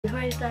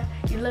words that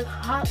you look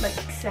hot, like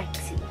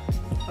sexy.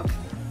 Okay.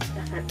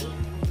 That's not me.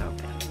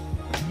 Okay.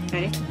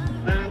 Ready?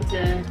 1,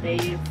 2,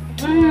 3,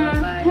 4,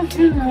 5, 6,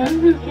 7,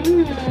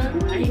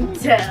 8, 9,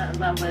 10,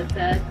 11, 12,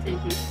 13,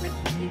 14,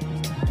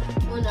 15.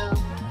 Uno.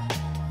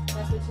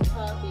 That's what you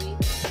call me.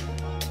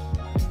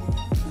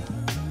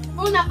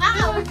 Uno.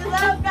 Ow!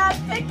 Love got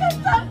pick up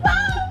the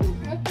phone.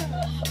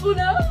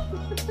 Uno.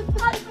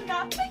 I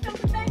forgot pick up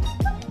the next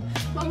phone.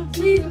 Oh,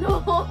 please no.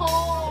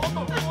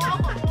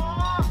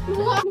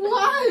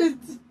 What?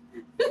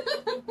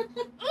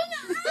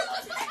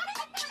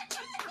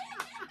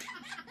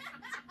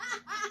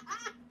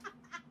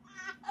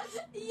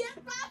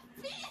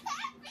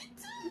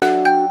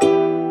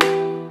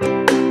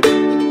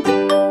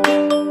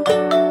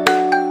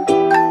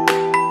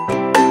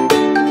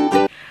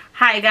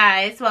 Hi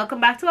guys, welcome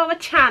back to our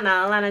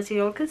channel, and as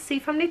you all can see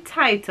from the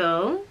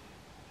title,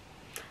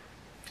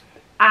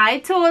 I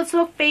told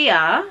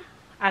Sophia,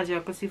 as you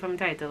all can see from the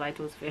title, I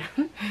told Sophia.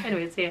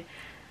 Anyways, yeah,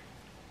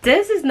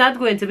 this is not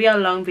going to be a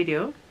long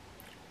video.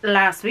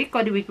 Last week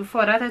or the week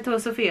before that, I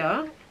told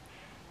Sophia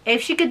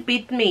if she could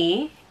beat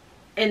me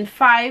in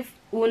 5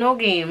 Uno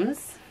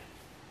games,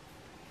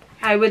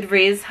 I would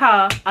raise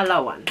her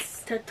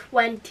allowance To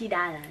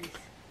 $20.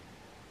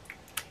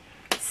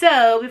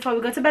 So before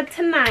we go to bed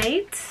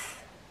tonight,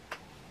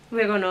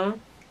 we're gonna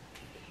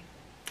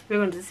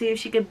see if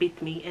she can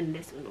beat me in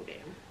this Uno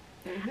game.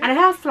 And I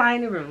have fly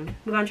in the room.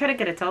 We're gonna try to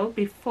get it out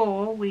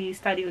before we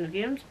start the Uno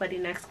games, but the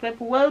next clip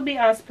will be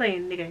us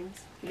playing the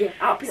games.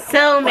 Yeah.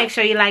 So make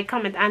sure you like,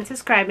 comment, and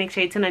subscribe. Make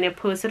sure you turn on your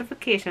post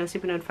notifications so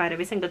you'll be notified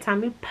every single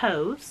time we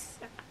post.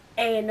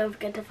 And don't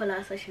forget to follow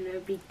our social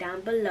media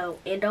down below.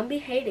 And don't be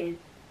hating,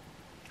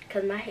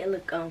 cause my hair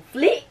look on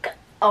flick,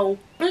 on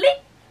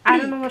flick. I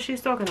don't know what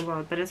she's talking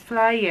about, but it's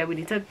fly. Yeah, we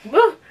need to.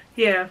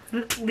 Yeah.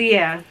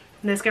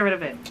 Let's get rid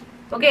of it.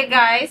 Okay,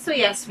 guys. So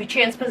yes, we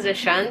changed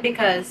position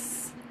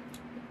because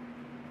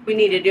we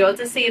needed you all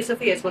to see if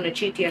Sophia's going to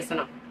cheat, yes or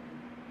no.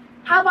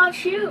 How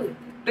about you?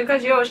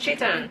 Because you're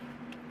cheating.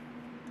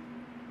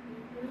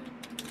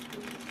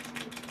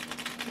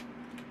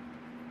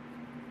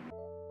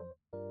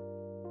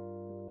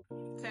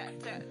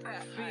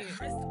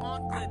 Wrist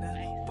on glitter,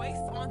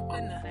 waist on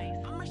thinner.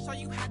 I'ma show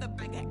you how to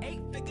bang an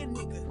 8-figure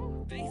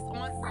nigga. Face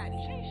on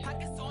fatty,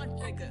 pockets on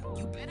jigger.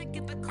 You better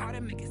get the card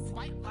and make it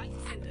swipe like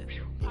Tinder.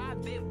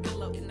 Private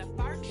villa in the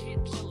fire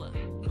chinchilla.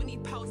 When he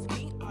posts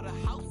me, all the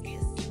house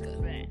gets sicker.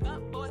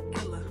 Up boy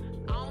killer,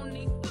 I don't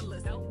need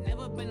fillers.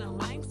 Never been a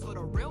lame, so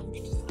the real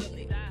get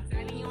silly.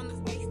 Daddy on the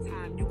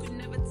FaceTime, you can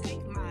never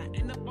take mine.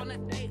 End up on a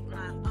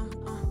dateline,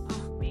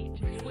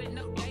 Bitch, with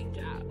no day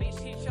job. Bitch,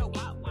 hit your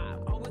wop,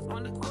 always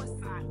on the course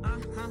side.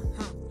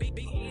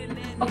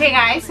 Okay,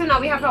 guys. So now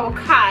we have our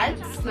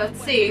cards.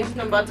 Let's see. I'm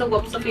about to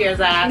whoop Sophia's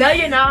ass. No,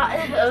 you're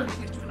not. You're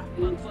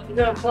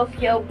gonna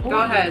whoop your booty. Go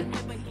ahead.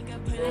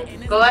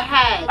 Go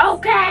ahead.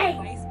 Okay.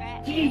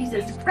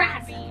 Jesus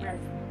Christ.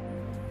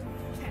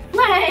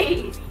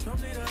 Wait.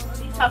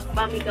 You talk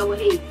about me, go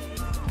ahead.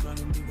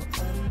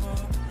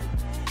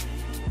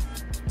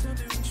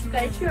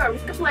 Okay, sure. We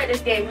can play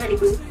this game, honey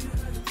boo.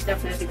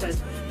 Definitely could.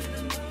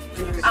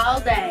 All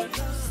day.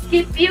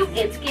 Skip you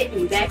and skip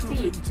me. Back to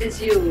you.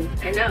 It's you.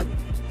 I know.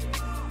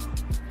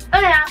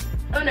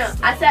 Uno.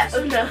 I said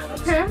Uno.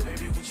 Huh?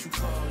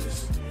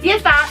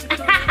 Yes, I'm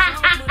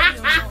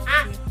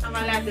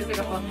gonna laugh this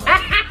bigger phone.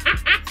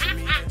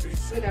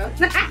 Uno.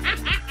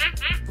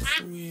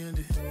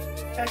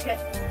 Okay.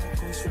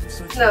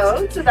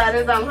 No, so that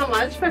is how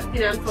much?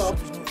 15 and 4.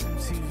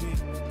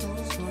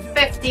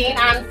 15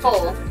 and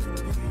 4.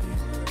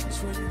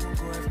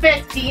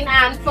 15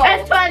 and 4.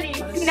 That's funny.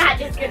 Not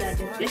just gonna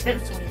do this.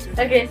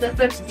 Okay, so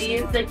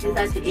 15, 16,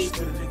 17,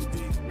 18.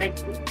 Like,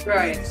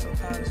 right.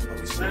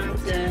 1,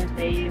 2,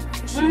 3, 4,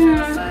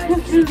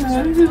 5, 6,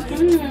 7,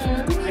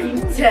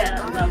 8, 10,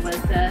 11,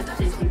 12,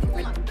 13,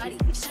 14,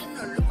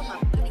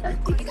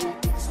 15.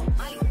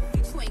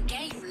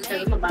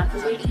 I'm about to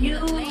wait you.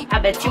 I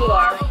bet you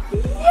are.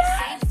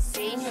 Yes!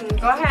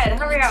 Go ahead,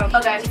 hurry up.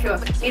 Okay, sure.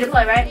 Need to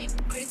play, right?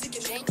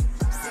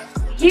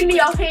 Give me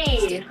your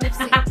hand.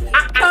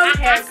 Come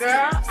here,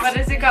 girl. What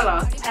is your color?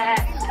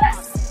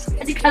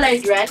 The color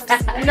is red.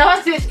 No,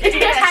 it's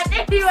I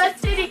think you want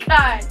city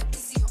card.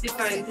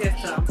 different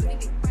yourself.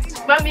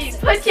 Mommy,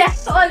 put your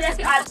whole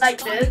hand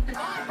like this.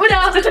 Oh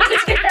no.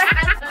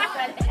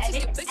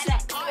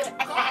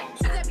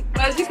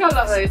 What's your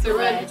color? It's a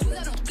red.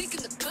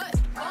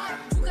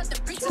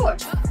 Sure.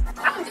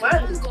 I'm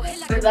fun.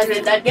 Because I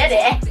did not get it.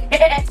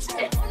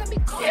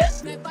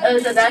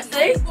 So that's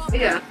it?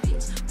 Yeah.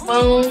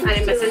 1,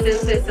 And my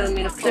sentence tell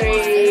me 3,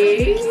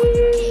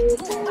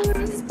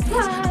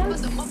 5,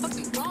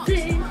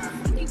 6.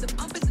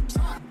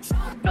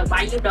 But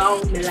why you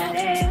don't be like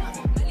that?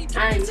 I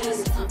mean, it's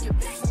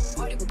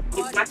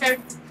my turn.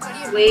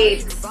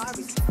 wait.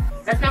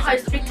 That's not how you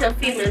speak to a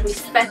female.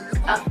 Respect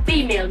a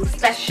female.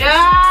 Respect.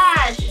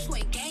 Shush!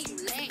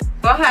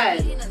 Go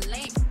ahead.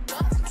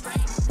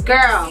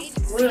 Girl.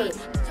 Good.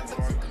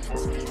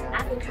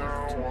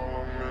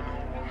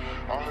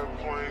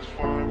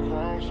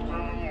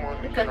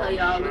 Look at her,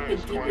 y'all looking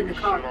deep in the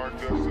car.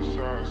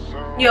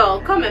 Y'all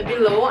comment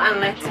below and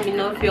let me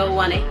know if y'all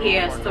want to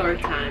hear a story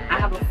time. I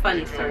have a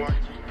funny story.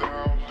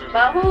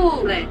 But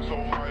who? Like,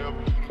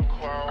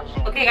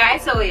 okay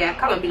guys, so yeah,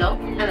 comment below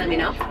and let me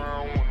know.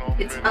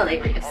 It's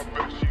hilarious.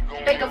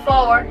 Pick a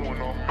 4.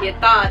 You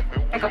thought,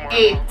 pick up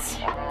 8.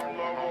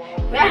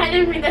 I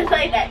didn't mean to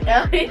say that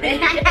though.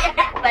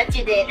 But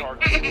you did.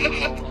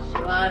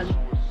 1.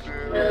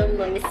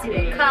 Let me see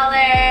the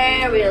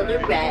color. We'll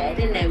do red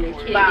and then we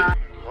change it.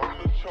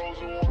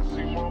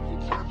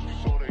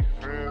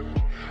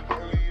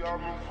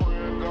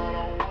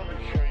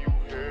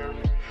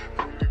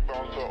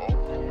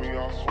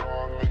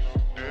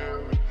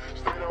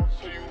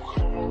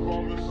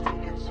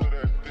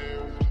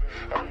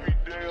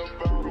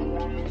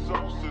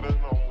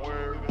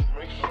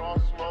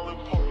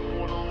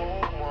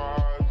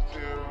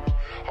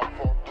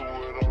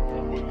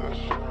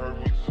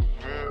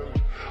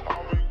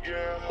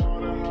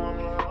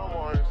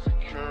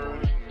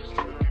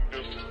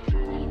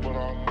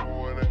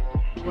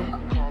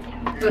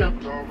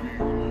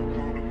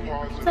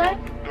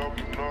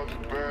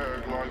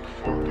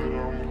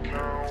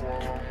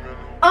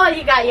 Oh,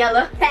 you got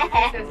yellow.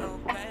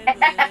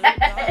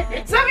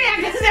 Somebody I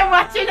can sit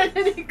watching it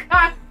in the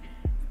car.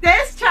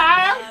 This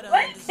child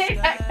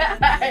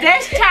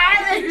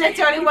is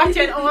literally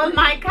watching all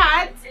my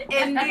cats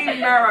in the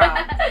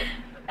mirror.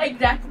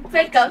 Exactly.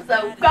 Pick up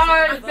some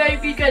cars,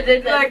 baby, because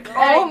it's like,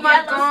 oh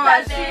my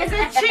gosh, she is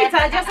a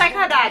cheater just like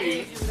her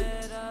daddy.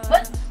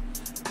 What?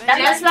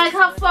 Just like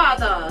her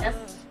father.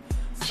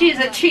 She's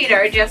a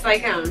cheater just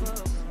like him.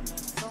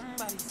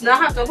 Now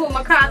I have to hold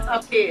my cat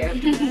up here.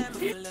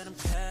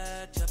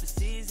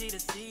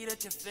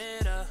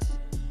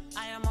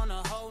 I am on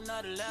a whole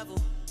nother level.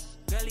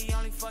 Girl, he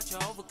only fucked you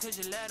over cause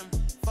you let him.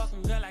 Fuck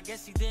him, girl, I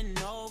guess he didn't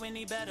know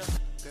any better.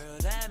 Girl,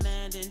 that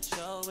man didn't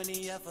show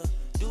any effort.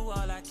 Do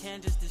all I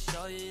can just to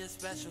show you you're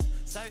special.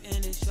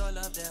 Certain it's your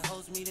love that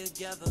holds me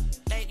together.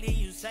 Lately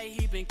you say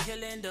he been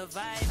killing the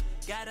vibe.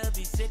 Gotta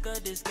be sick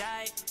of this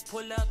guy.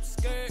 Pull up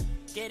skirt,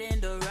 get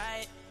in the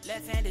right.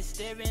 Left hand is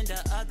steering,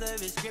 the other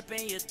is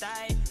gripping your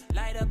thigh.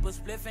 Light up a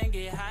spliff and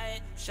get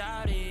high.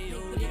 Shout it, you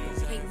don't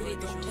play with it,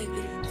 don't play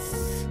with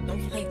it.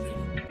 Don't play with it.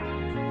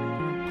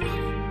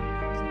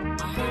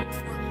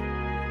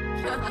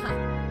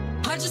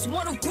 I just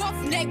want a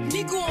roughneck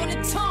nigga on the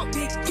tongue.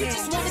 You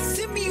just wanna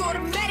send me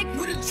automatic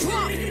with a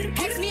drum.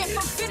 Ask me if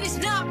I'm finished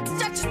now,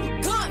 I just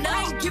begun.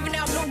 I ain't giving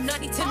out no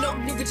nutty to no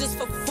nigga just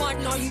for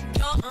fun. Are you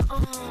dumb?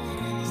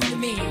 Other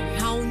man, I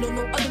don't know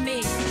no other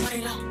man.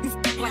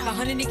 You like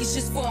 100 niggas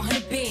just for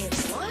 100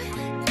 bands. What?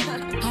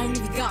 I don't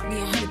even got me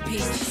 100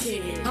 bands.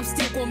 I'm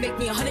still gonna make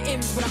me 100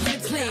 M's with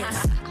 100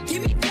 plans.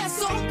 Give me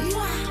peso,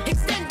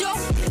 extendo.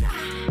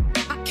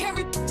 I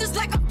carry just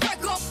like a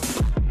Prego.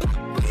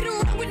 Hit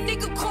around with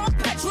nigga called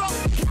Petro.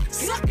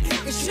 Suck it,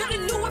 nigga, shoulda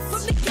knew it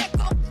from the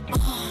get-go.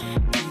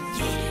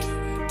 Yeah.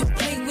 Don't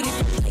play with it,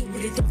 don't play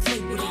with it, don't play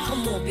with it.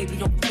 Come on, baby,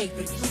 don't play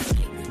with it.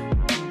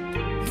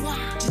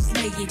 Just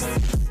lay it.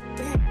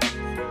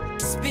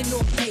 Spin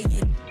or play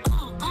it.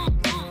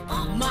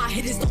 My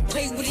hitters don't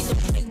play with it,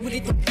 don't play with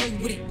it, don't play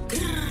with it.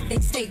 They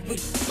stay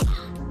with it.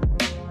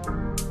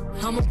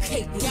 I'm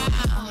okay with it.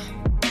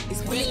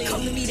 It's when they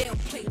come to me, they'll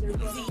play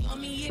with it.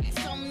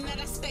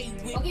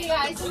 Okay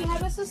guys, so we have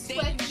to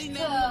switch to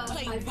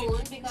my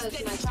phone because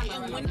my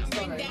camera ran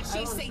out of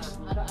storage.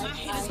 I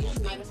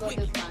might as well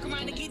just find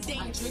and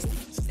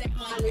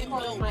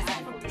record my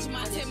iPhone and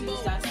just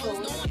use that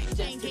phone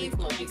just to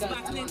record because I'm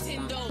on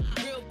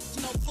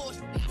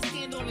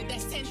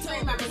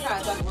remember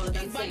guys, I'm all of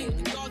them saying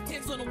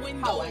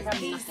how I have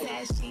nothing.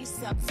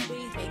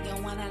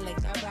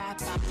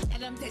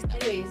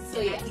 Anyways, so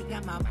yeah.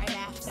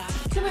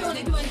 So we're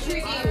only doing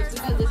 3 games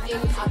because this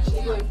game is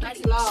actually going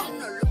pretty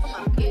long.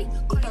 Okay.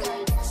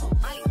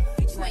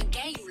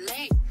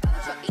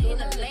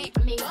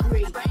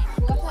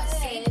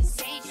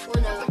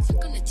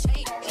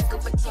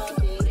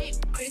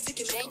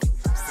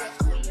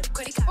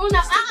 Una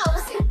out.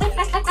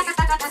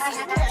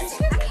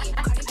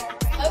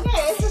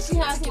 Okay, so she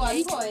has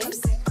 1 point.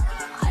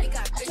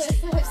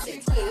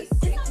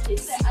 She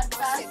said, I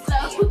thought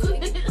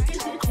so.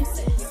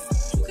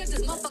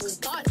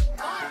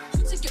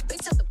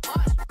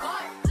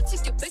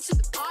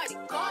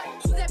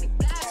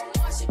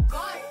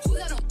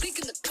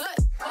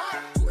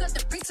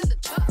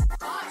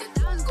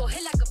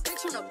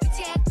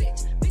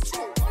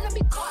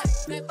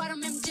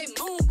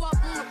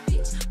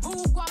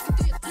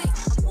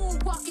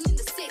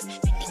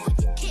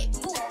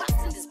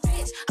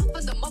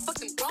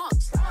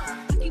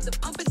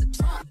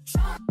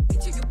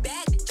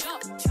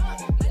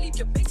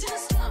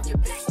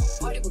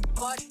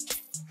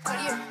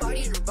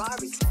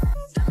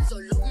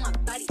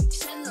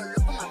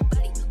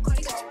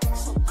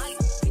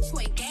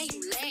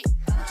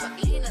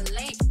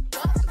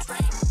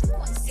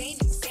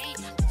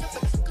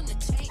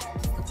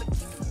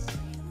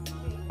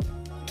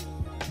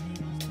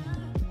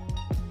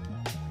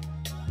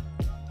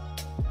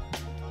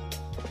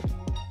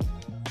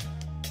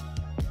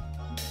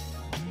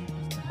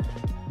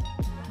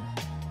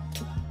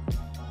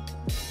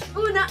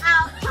 Una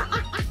out.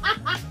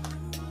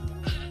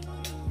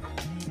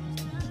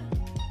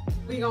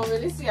 We gonna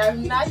really see.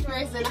 I'm not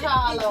raising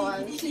her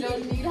allowance. She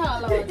don't need her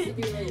allowance to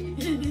be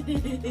raised.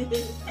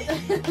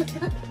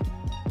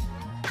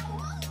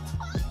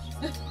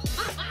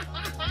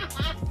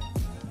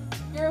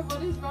 Girl,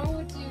 what is wrong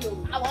with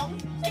you? I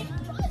won't think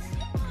twice.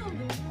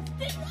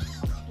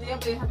 Yeah,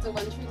 but you have to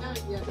 1 3 9.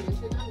 You have to 1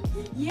 3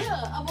 9.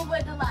 Yeah, I'm gonna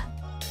wait a lot.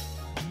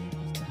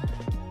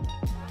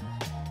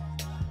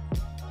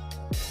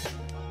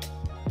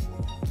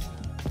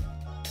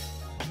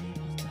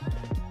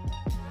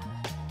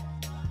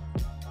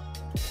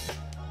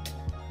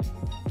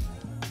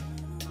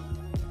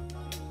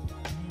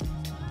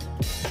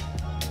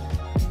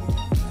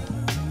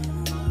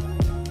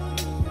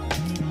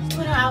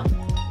 Put it out.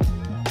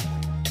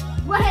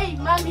 Wait,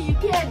 mommy, you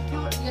can't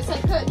do it. Yes, I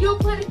could. You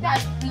put it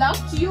that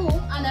blocked you,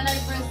 and then I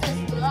press this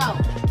put it out.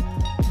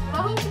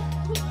 Oh,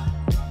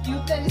 You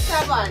play the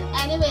 7.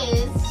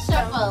 Anyways,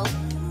 shuffle.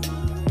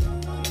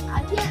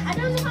 I can't. I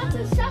don't know how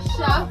to shuffle.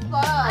 Shuffle.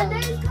 And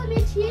then it's called me a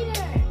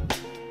cheater.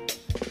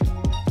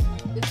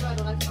 This is why I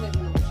don't like to play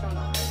with no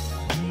shoulder.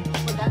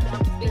 But that's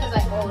because I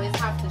always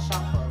have to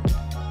shuffle.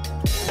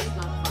 It's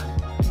not fun.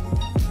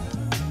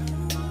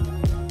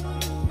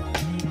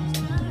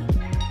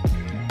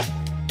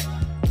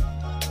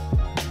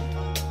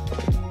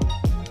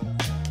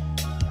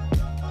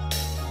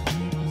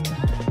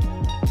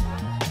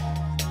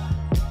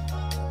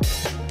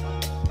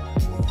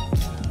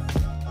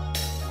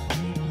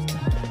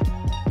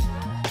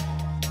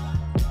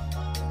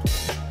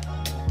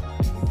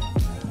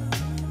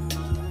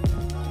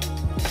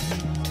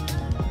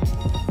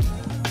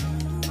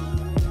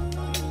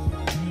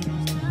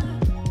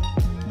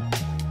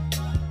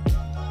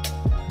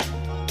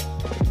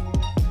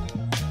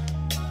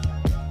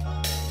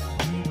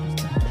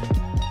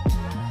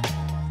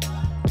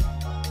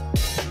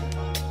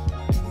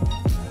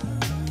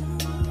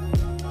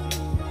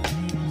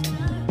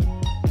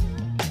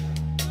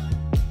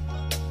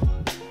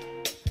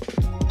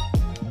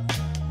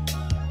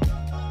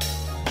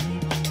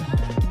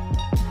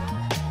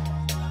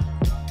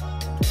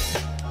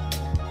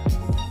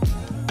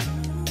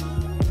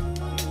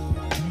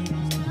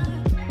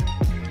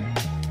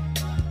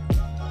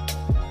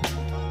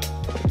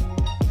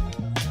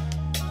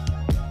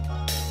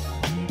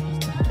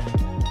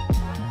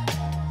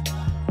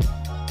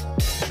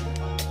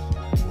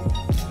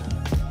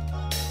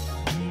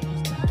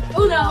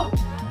 Uno.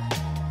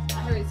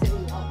 I heard it say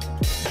Uno.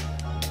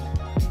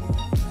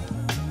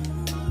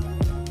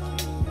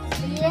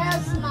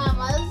 Yes,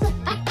 mamas.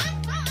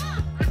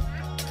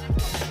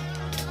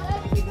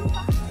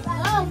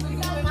 No, we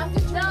have to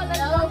trade. No, let's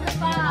go for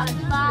five.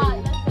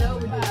 No,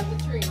 we have to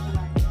trade.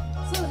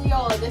 So,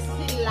 y'all, this is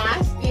the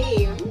last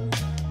game.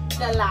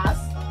 The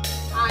last.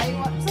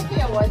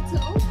 Sophia won 2.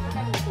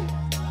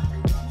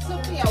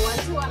 Sophia won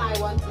 2 and I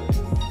won 2.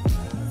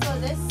 So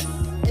this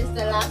is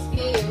the last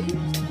game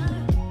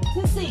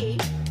to see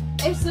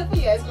if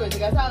Sophia is going to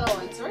get her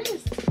allowance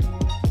raised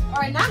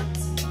or not.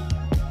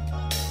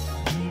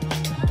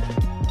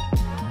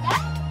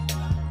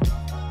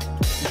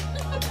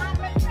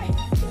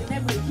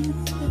 Remember you.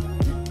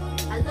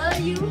 I love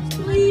you,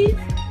 please.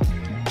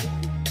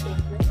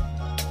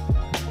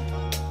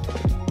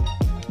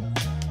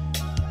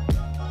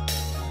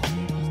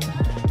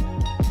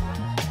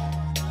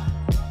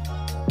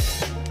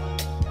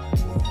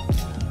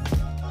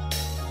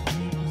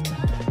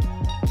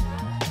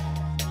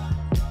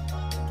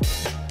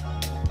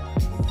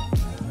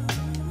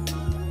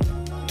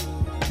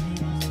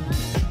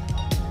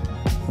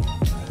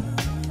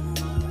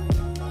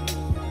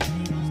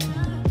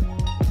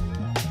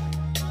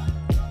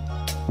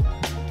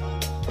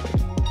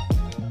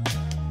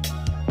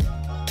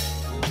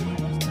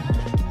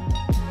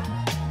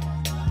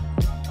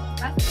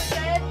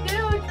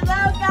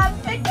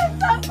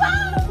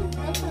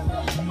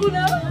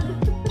 Uno.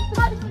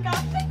 I forgot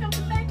to pick up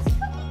the next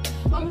cup.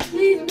 Oh,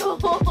 please, no.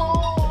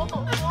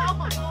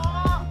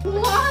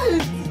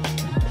 What?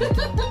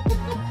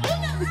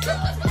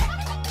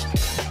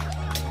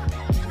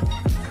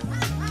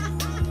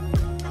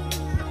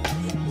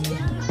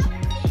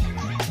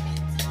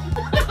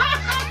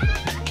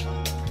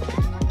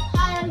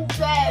 I'm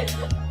dead.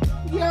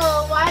 Yo,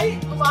 why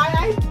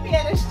I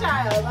fear this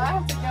child? I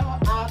have to give her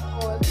out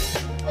on.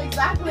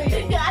 Exactly.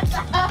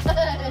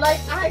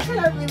 Like, I could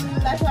have really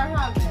let her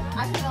have it.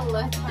 I could have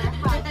let her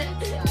have it.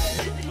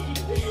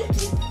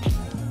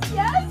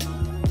 Yes.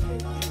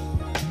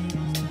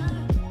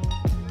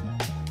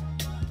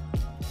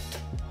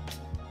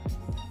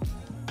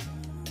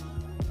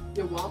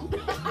 You won?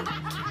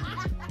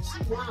 She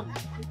won.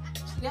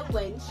 She didn't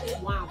win, she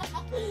won.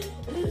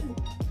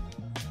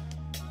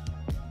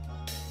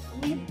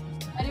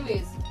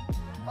 Anyways,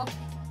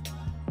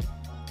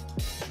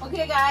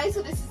 okay guys,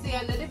 so this is the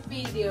end of the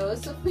video.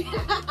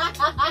 Sophia.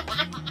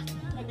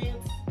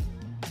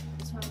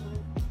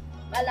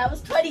 Well, that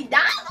was $20.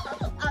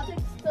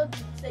 I'll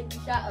take the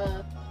shot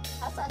of.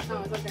 No,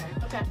 it's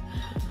okay.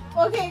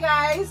 Okay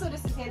guys, so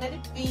this is the end of the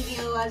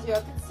video. As you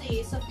all can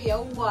see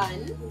Sofia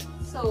won.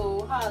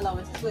 So her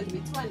allowance is going to be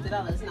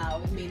 $20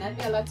 now. It may not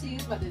be a lot to you,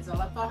 but it's a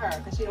lot for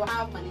her because she don't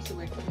have money to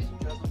work for me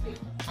to pay.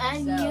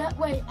 And So- yeah,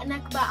 wait, and I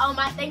can buy all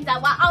my things I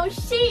want on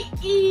Shein.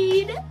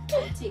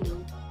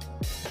 Timo.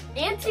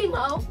 And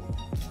Timo.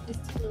 It's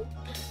Timo.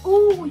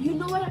 Ooh, you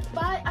know what I could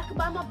buy? I could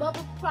buy my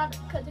bubble product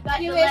because it got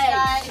the Anyways, legs.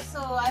 guys, so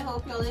I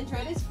hope you'll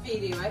enjoy this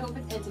video. I hope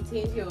it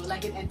entertained you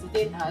like it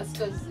entertained us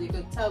because you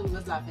could tell we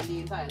was laughing the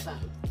entire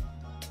time.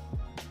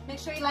 Make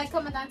sure you like,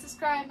 comment, and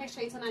subscribe. Make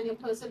sure you turn on your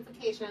post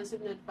notifications to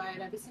be notified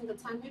every single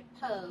time we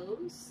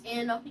post.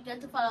 And don't forget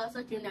to follow us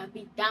on Twitter.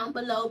 Be down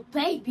below,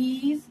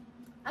 babies.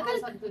 I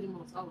Always gotta, have to do the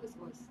most. Always.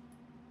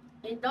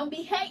 and don't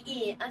be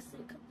hating. I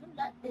said, come on,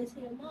 that is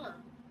here, mom.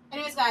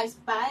 Anyways, guys,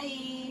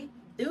 bye.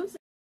 Deuces.